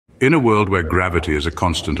In a world where gravity is a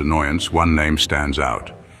constant annoyance, one name stands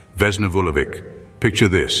out. Vesna Vulovic. Picture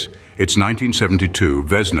this. It's 1972.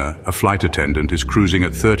 Vesna, a flight attendant, is cruising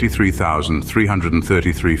at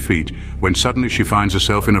 33,333 feet when suddenly she finds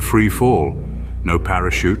herself in a free fall. No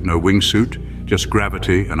parachute, no wingsuit, just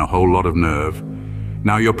gravity and a whole lot of nerve.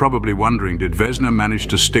 Now you're probably wondering, did Vesna manage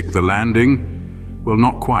to stick the landing? Well,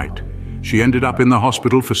 not quite. She ended up in the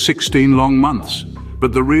hospital for 16 long months.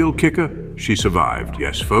 But the real kicker? She survived.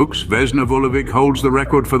 Yes, folks, Vesna Vulovic holds the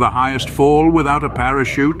record for the highest fall without a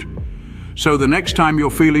parachute. So the next time you're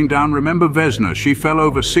feeling down, remember Vesna. She fell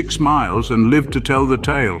over 6 miles and lived to tell the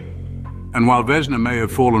tale. And while Vesna may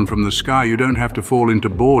have fallen from the sky, you don't have to fall into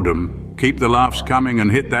boredom. Keep the laughs coming and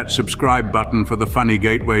hit that subscribe button for the Funny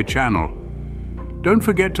Gateway channel. Don't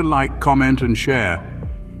forget to like, comment, and share.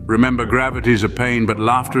 Remember, gravity's a pain, but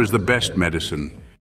laughter is the best medicine.